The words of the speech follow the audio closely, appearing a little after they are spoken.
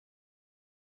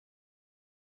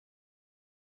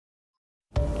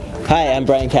Hi, I'm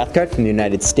Brian Cathcart from the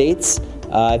United States.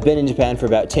 I've been in Japan for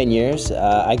about 10 years.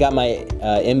 I got my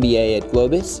MBA at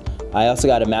GLOBIS. I also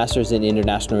got a master's in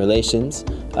international relations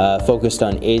focused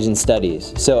on Asian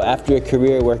studies. So after a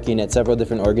career working at several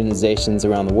different organizations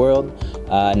around the world,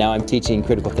 now I'm teaching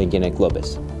critical thinking at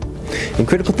GLOBIS. In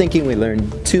critical thinking we learn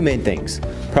two main things: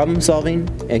 problem solving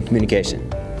and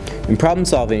communication. In problem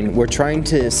solving, we're trying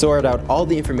to sort out all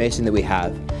the information that we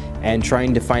have and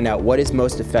trying to find out what is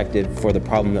most effective for the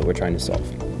problem that we're trying to solve.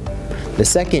 The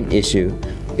second issue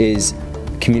is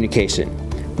communication.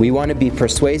 We want to be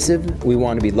persuasive, we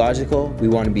want to be logical, we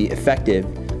want to be effective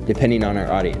depending on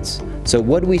our audience. So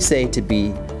what do we say to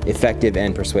be effective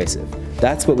and persuasive?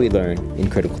 That's what we learn in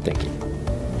critical thinking.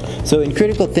 So in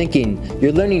critical thinking,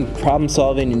 you're learning problem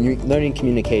solving and you're learning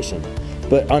communication.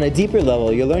 But on a deeper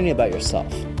level, you're learning about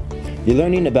yourself. You're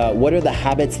learning about what are the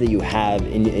habits that you have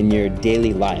in your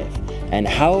daily life, and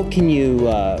how can you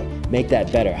make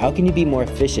that better? How can you be more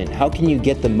efficient? How can you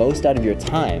get the most out of your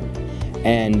time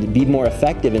and be more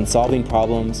effective in solving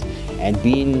problems and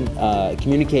being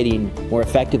communicating more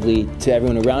effectively to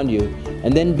everyone around you,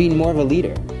 and then being more of a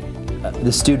leader?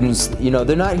 The students,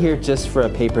 they're not here just for a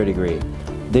paper degree.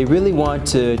 They really want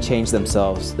to change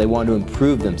themselves. They want to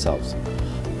improve themselves.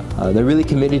 They're really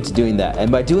committed to doing that,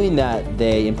 and by doing that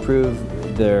they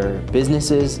improve their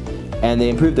businesses and they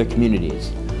improve their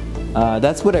communities.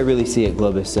 That's what I really see at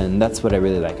GLOBIS, and that's what I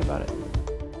really like about it.